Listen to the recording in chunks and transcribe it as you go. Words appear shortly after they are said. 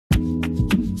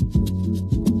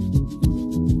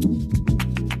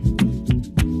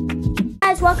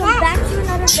guys, welcome back to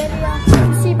another video.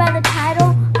 You see by the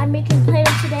title, I'm making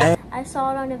Play-Doh today. I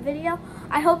saw it on a video.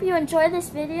 I hope you enjoy this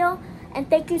video, and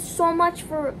thank you so much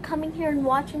for coming here and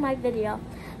watching my video.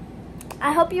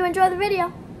 I hope you enjoy the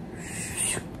video.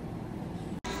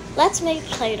 Let's make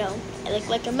Play-Doh. I look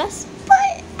like a mess,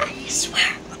 but I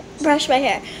swear, brush my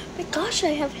hair. My gosh, I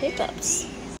have hiccups.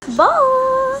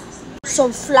 Bye.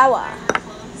 Some flour.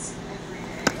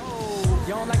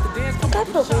 I think I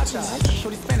put way too much.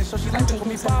 I'm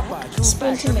taking some back.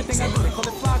 Spoon to mix it.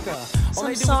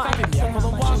 Some salt. I don't care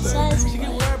how much it says.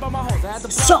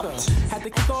 Salt.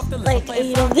 Like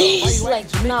 8 of these.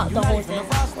 Like not the whole thing.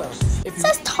 It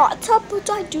says hot tub, but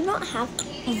I do not have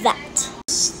that.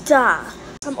 Stop.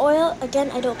 Some oil.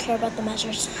 Again, I don't care about the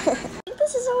measures. I think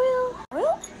this is oil.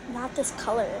 Oil? Not this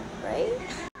color, right?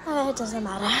 It doesn't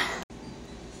matter.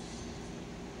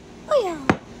 Oh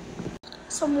yeah.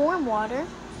 Some warm water.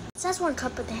 It says 1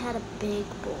 cup, but they had a big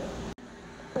bowl.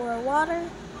 Pour water. I'm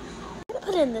gonna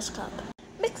put it in this cup.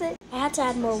 Mix it. I had to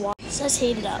add more water. It says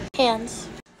heat it up. Hands.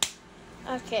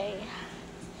 Okay.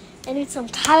 I need some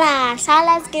color. So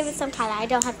let's give it some color. I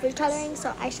don't have food coloring,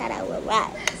 so eyeshadow will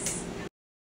work.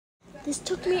 This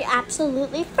took me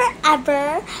absolutely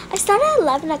forever. I started at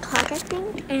 11 o'clock, I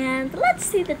think. And let's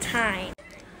see the time.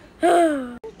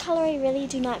 Color I really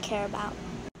do not care about.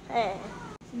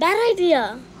 Bad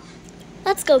idea.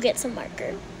 Let's go get some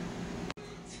marker.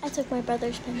 I took my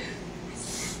brother's pen. It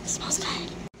smells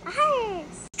good.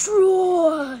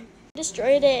 Destroy.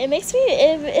 Destroyed it. It makes me,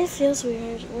 it feels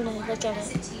weird when I look at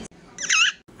it.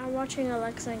 I'm watching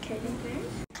Alexa and Katie.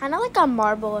 Kind of like a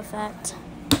marble effect.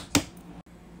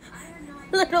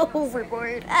 Little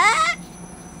overboard. Ah!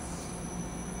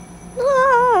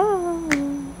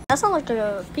 That sounds like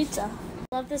a pizza.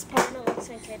 I love this part of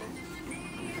Alexa and Katie.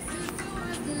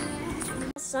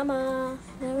 Summer,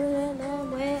 never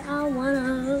the way I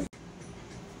wanna.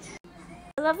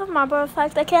 I love the marble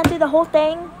effect. I can't do the whole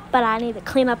thing, but I need to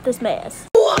clean up this mess.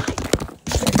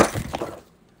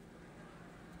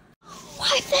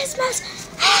 Wipe this mess.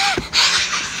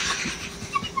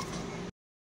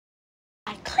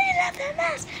 I cleaned up the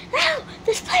mess. Now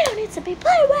this Play-Doh needs to be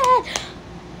played with.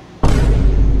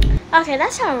 Okay,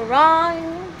 that's not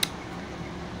wrong.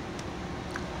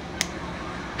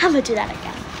 I'm gonna do that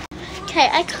again. Okay,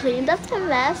 I cleaned up the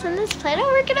mess and this Play-Doh,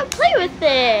 we're gonna play with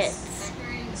it.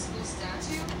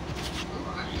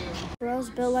 Bro's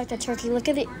built like a turkey. Look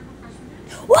at it.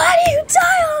 Why do you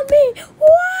die on me?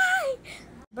 Why?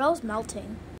 Bro's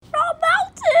melting. Bro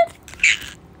melted.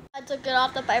 I took it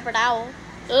off the paper towel.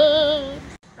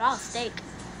 Raw steak.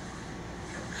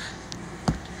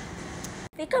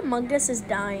 I think Among Us is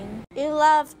dying. He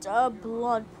left a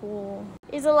blood pool.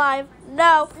 He's alive.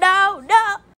 No, no,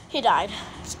 no. He died.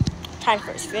 Time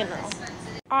for his funeral.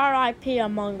 R.I.P.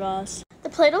 Among Us. The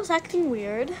Play-Doh's acting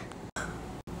weird.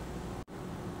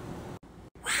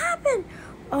 What happened?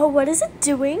 Oh, what is it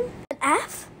doing? An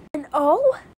F? An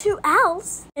O? 2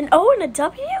 L's? An O and a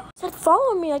W? It said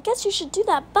follow me. I guess you should do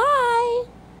that. Bye.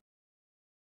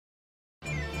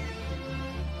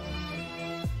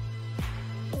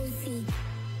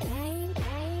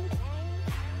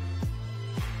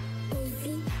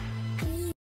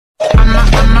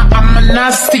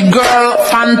 Nasty girl,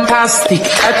 fantastic.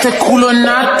 At a culo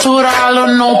natural,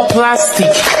 no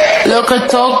plastic. Look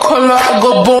at all color,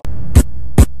 go boom.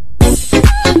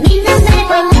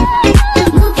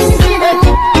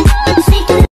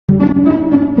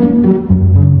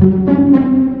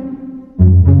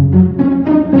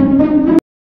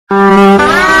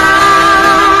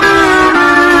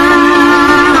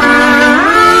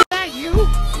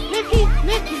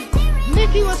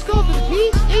 Nicky, let's go to the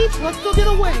beach, eat, let's go get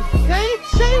away, okay?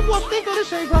 Save one thing on this,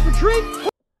 grab a drink.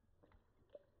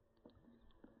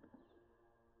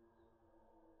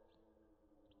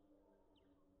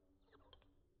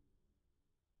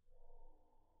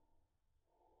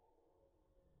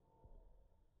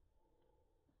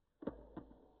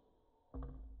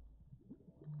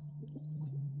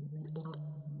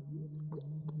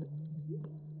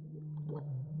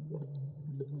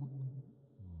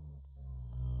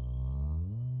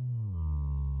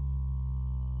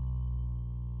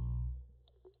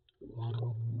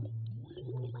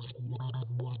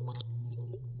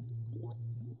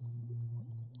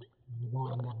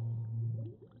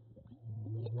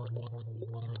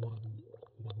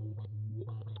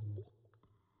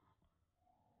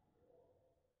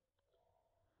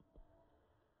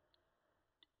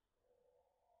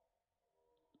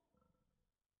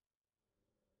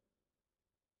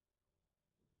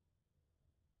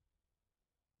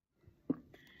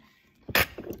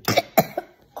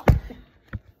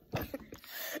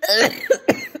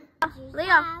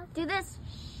 Leo, do this.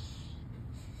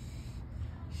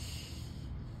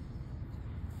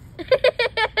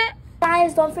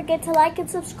 guys, don't forget to like and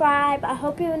subscribe. I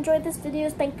hope you enjoyed this video.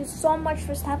 Thank you so much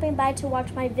for stopping by to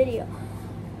watch my video.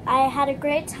 I had a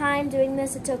great time doing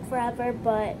this. It took forever,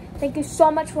 but thank you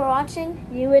so much for watching.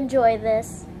 You enjoy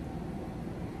this.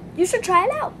 You should try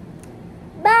it out.